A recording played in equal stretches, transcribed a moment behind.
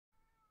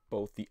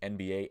both the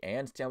NBA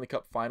and Stanley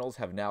Cup Finals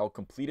have now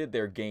completed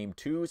their Game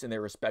 2s in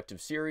their respective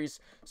series,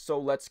 so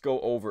let's go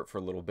over it for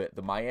a little bit.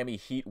 The Miami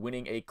Heat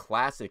winning a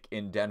classic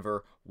in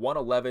Denver,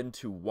 111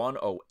 to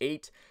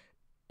 108.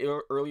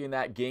 Early in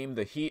that game,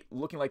 the Heat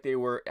looking like they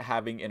were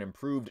having an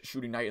improved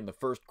shooting night in the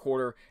first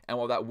quarter, and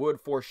while that would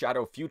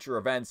foreshadow future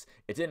events,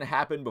 it didn't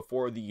happen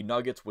before the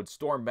Nuggets would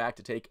storm back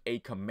to take a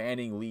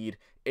commanding lead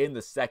in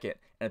the second.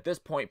 And at this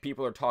point,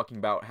 people are talking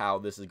about how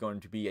this is going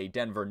to be a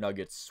Denver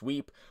Nuggets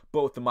sweep.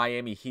 Both the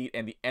Miami Heat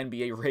and the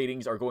NBA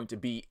ratings are going to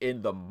be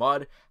in the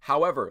mud.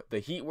 However, the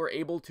Heat were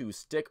able to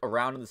stick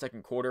around in the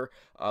second quarter.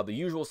 The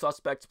usual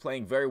suspects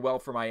playing very well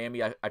for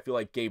Miami. I feel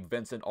like Gabe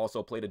Vincent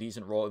also played a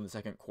decent role in the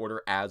second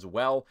quarter as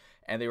well.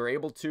 And they were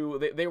able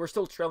to, they were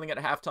still trailing at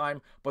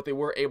halftime, but they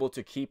were able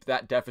to keep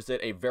that deficit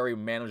a very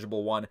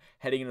manageable one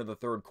heading into the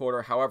third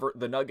quarter. However,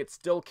 the Nuggets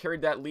still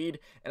carried that lead,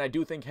 and I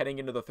do think heading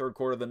into the third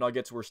quarter, the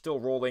Nuggets were still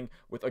rolling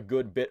with a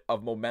good bit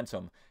of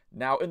momentum.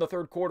 Now, in the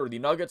third quarter, the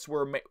Nuggets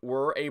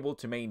were able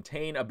to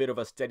maintain a bit of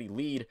a steady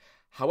lead.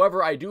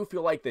 However, I do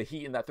feel like the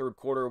Heat in that third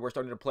quarter were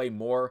starting to play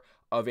more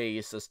of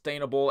a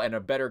sustainable and a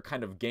better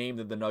kind of game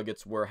than the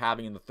Nuggets were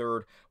having in the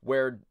third,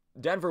 where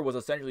Denver was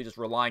essentially just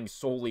relying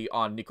solely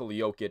on Nikola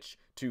Jokic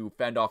to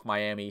fend off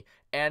Miami.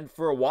 And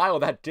for a while,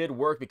 that did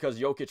work because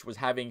Jokic was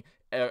having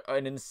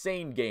an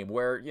insane game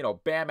where, you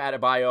know, Bam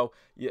Adebayo,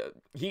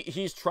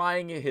 he's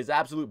trying his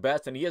absolute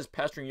best, and he is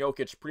pestering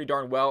Jokic pretty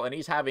darn well, and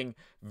he's having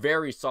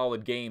very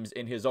solid games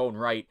in his own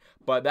right.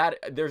 But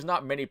there's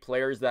not many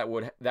players that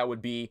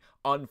would be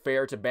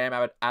unfair to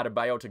Bam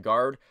Adebayo to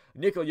guard.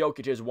 Nikola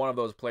Jokic is one of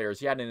those players.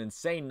 He had an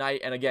insane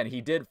night, and again, he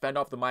did fend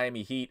off the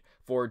Miami Heat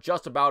for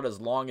just about as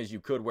long as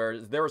you could, where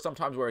there were some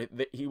times where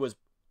he was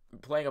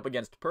playing up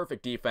against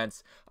perfect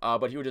defense,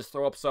 but he would just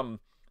throw up some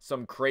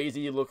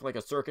crazy, looking like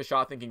a circus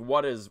shot, thinking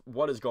what is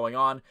going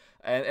on,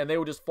 and they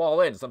would just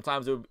fall in.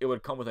 Sometimes it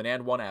would come with an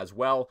and one as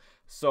well.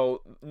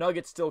 So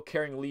Nuggets still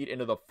carrying lead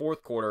into the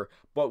fourth quarter,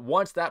 but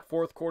once that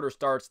fourth quarter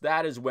starts,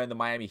 that is when the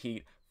Miami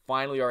Heat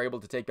finally are able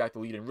to take back the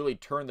lead and really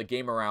turn the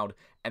game around.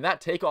 And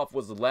that takeoff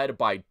was led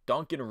by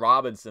Duncan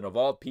Robinson, of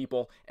all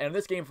people. And in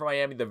this game for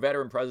Miami, the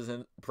veteran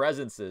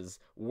presences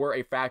were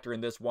a factor in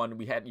this one.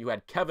 You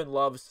had Kevin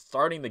Love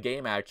starting the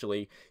game,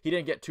 actually. He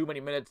didn't get too many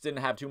minutes,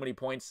 didn't have too many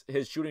points.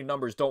 His shooting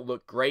numbers don't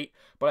look great,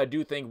 but I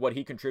do think what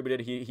he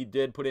contributed, he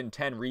did put in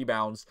 10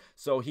 rebounds,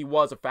 so he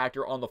was a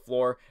factor on the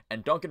floor.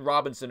 And Duncan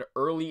Robinson,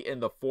 early in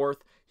the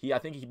fourth, I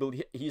think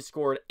he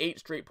scored 8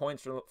 straight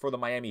points for the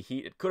Miami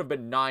Heat. It could have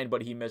been 9,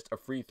 but he missed a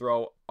free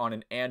throw on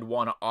an and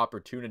one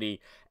opportunity.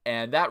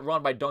 And that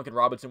run by Duncan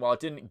Robinson, while it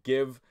didn't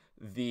give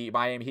the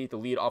Miami Heat the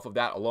lead off of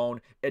that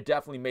alone, it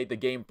definitely made the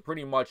game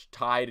pretty much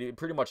tied,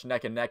 pretty much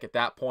neck and neck at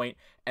that point,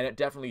 and it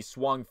definitely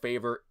swung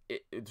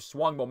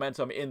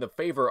momentum in the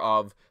favor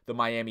of the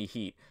Miami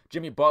Heat.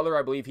 Jimmy Butler,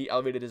 I believe he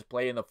elevated his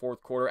play in the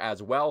fourth quarter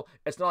as well.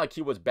 It's not like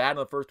he was bad in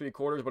the first 3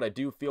 quarters, but I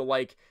do feel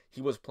like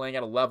he was playing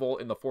at a level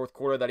in the fourth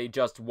quarter that he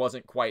just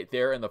wasn't quite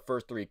there in the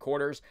first 3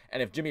 quarters.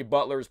 And if Jimmy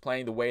Butler is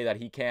playing the way that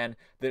he can,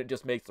 then it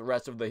just makes the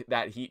rest of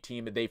that Heat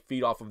team, they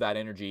feed off of that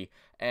energy.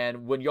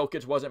 And when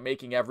Jokic wasn't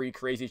making every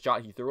crazy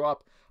shot he threw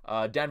up,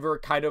 Denver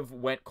kind of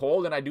went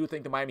cold, and I do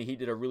think the Miami Heat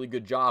did a really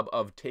good job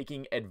of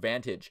taking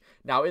advantage.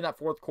 Now, in that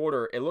fourth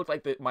quarter, it looked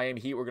like the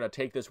Miami Heat were going to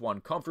take this one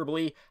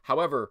comfortably.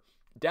 However,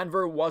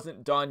 Denver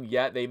wasn't done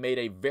yet. They made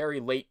a very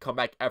late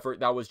comeback effort.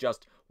 That was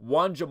just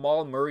one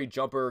Jamal Murray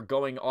jumper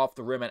going off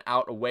the rim and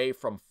out away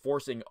from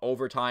forcing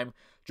overtime.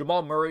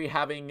 Jamal Murray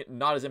having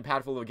not as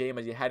impactful of a game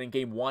as he had in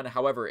game 1.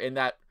 However, in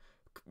that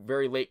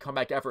very late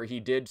comeback effort, he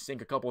did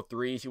sink a couple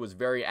threes. He was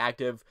very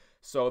active.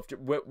 So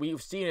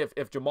we've seen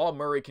if Jamal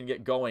Murray can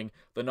get going,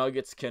 the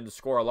Nuggets can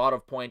score a lot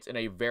of points in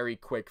a very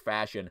quick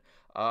fashion.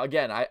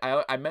 Again,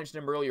 I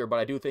mentioned him earlier, but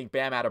I do think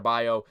Bam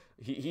Adebayo,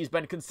 he's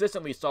been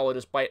consistently solid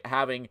despite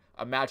having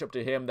a matchup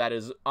to him that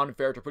is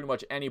unfair to pretty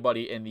much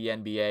anybody in the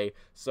NBA.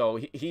 So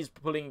he's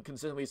putting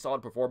consistently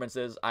solid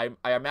performances. I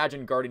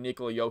imagine guarding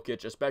Nikola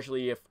Jokic,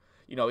 especially if,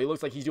 you know, he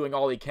looks like he's doing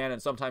all he can,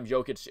 and sometimes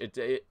Jokic,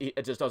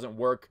 it just doesn't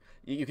work.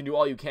 You can do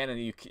all you can, and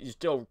you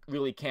still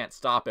really can't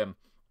stop him.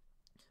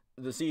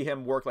 To see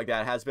him work like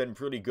that has been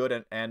pretty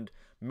good, and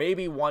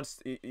maybe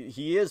once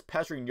he is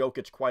pestering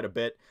Jokic quite a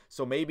bit,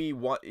 so maybe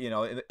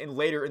in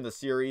later in the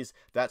series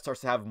that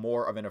starts to have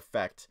more of an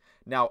effect.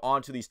 Now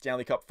on to the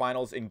Stanley Cup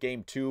Finals. In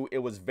Game 2, it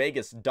was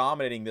Vegas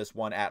dominating this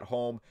one at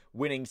home,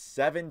 winning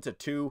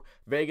 7-2.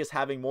 Vegas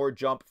having more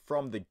jump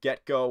from the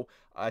get-go.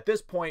 At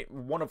this point,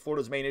 one of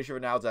Florida's main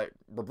issues now is that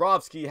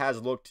Bobrovsky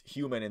has looked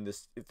human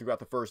throughout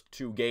the first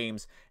 2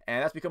 games,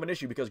 and that's become an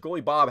issue because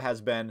goalie Bob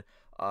has been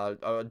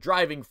a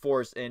driving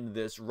force in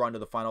this run to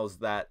the finals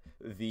that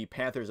the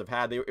Panthers have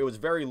had. It was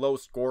very low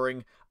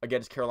scoring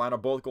against Carolina.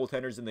 Both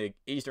goaltenders in the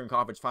Eastern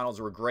Conference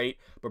Finals were great,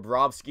 but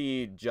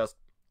Bobrovsky just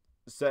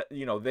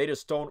he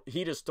just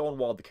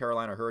stonewalled the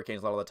Carolina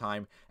Hurricanes a lot of the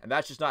time, and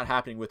that's just not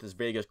happening with this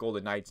Vegas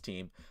Golden Knights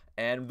team.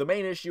 And the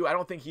main issue, I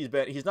don't think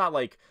he's not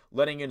like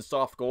letting in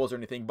soft goals or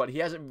anything, but he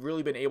hasn't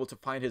really been able to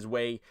find his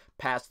way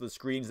past the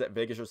screens that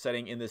Vegas are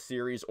setting in this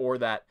series, or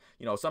that,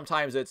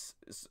 sometimes it's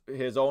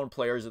his own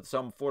players, it's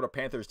some Florida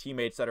Panthers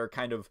teammates that are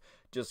kind of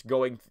just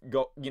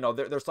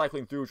they're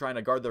cycling through trying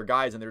to guard their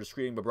guys, and they're just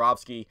screening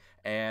Bobrovsky,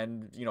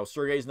 and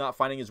Sergei's not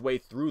finding his way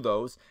through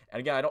those.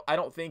 And again, I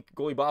don't think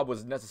goalie Bob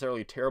was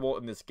necessarily terrible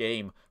in this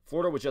game.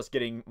 Florida was just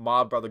getting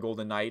mobbed by the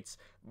Golden Knights.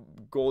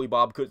 Goalie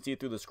Bob couldn't see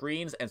through the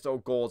screens, and so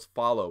goals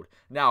followed.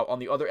 Now, on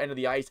the other end of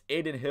the ice,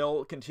 Adin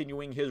Hill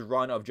continuing his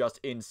run of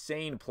just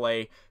insane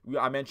play.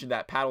 I mentioned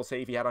that paddle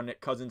save he had on Nick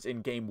Cousins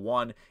in Game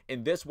 1.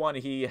 In this one,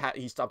 he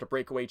stopped a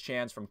breakaway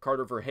chance from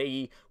Carter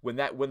Verhey when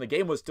the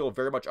game was still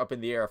very much up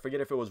in the air. I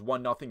forget if it was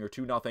 1-0 or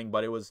 2-0,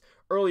 but it was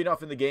early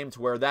enough in the game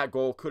to where that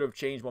goal could have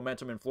changed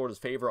momentum in Florida's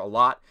favor a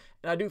lot.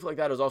 And I do feel like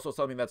that is also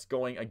something that's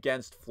going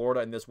against Florida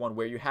in this one,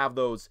 where you have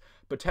those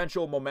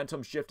potential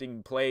momentum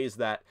shifting plays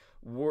that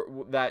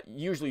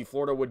usually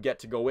Florida would get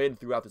to go in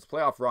throughout this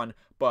playoff run,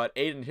 but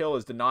Adin Hill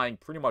is denying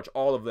pretty much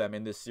all of them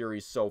in this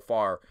series so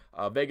far.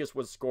 Vegas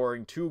was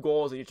scoring 2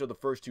 goals in each of the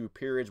first 2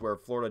 periods, where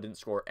Florida didn't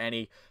score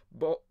any.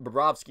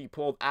 Bobrovsky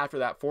pulled after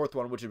that 4th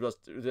one, which was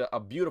just a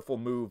beautiful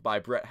move by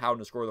Brett Howden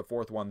to score the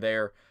 4th one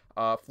there.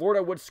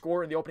 Florida would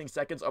score in the opening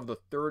seconds of the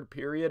 3rd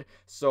period,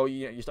 so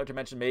you start to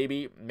mention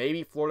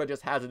maybe Florida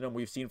just has it in them.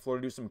 We've seen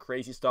Florida do some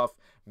crazy stuff.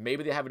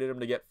 Maybe they have it in them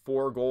to get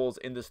 4 goals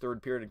in this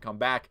 3rd period and come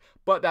back,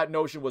 but that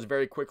notion was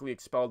very quickly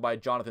expelled by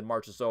Jonathan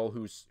Marchessault,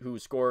 who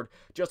scored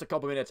just a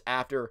couple minutes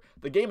after.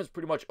 The game is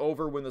pretty much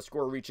over when the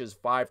score reaches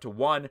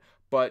 5-1.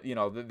 But,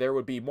 there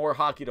would be more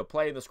hockey to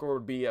play, and the score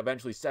would be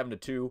eventually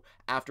 7-2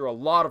 after a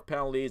lot of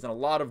penalties and a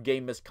lot of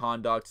game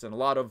misconducts and a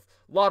lot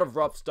of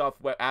rough stuff.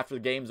 After the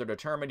games are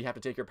determined, you have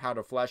to take your pound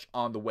of flesh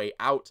on the way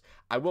out.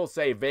 I will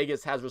say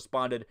Vegas has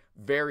responded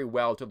very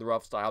well to the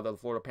rough style that the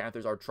Florida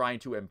Panthers are trying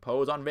to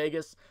impose on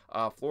Vegas.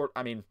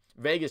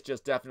 Vegas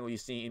just definitely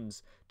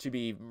seems to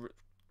be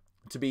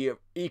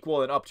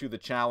equal and up to the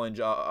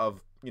challenge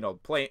of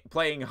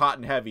playing hot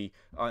and heavy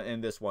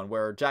in this one,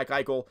 where Jack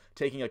Eichel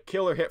taking a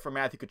killer hit from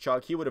Matthew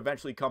Tkachuk. He would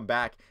eventually come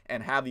back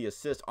and have the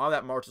assist on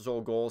that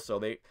Marchessault goal, so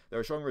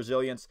they're showing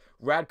resilience.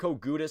 Radko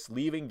Gudas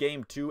leaving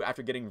Game 2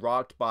 after getting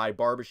rocked by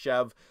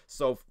Barbashev,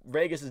 so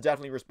Vegas is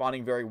definitely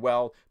responding very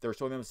well. They're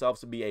showing themselves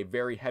to be a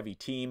very heavy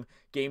team.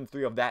 Game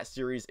 3 of that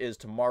series is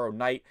tomorrow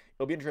night.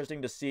 It'll be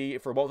interesting to see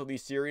for both of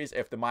these series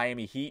if the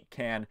Miami Heat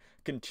can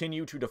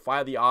continue to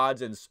defy the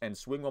odds and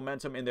swing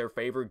momentum in their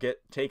favor,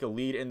 take a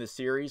lead in the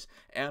series.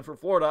 And for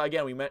Florida,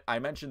 again, I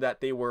mentioned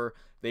that they were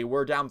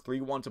down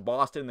 3-1 to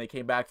Boston, and they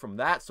came back from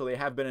that, so they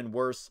have been in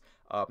worse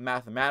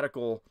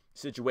mathematical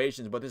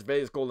situations. But this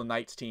Vegas Golden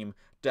Knights team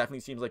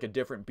definitely seems like a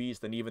different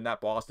beast than even that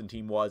Boston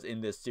team was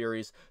in this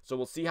series. So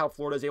we'll see how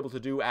Florida is able to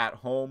do at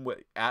home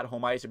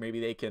ice, or maybe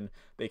they can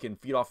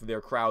feed off of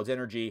their crowd's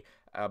energy.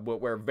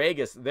 But where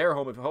Vegas, their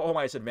home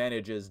ice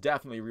advantage is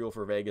definitely real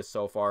for Vegas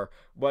so far.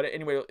 But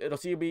anyway,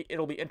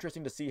 it'll be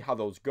interesting to see how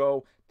those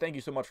go. Thank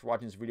you so much for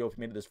watching this video. If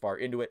you made it this far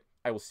into it,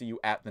 I will see you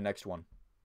at the next one.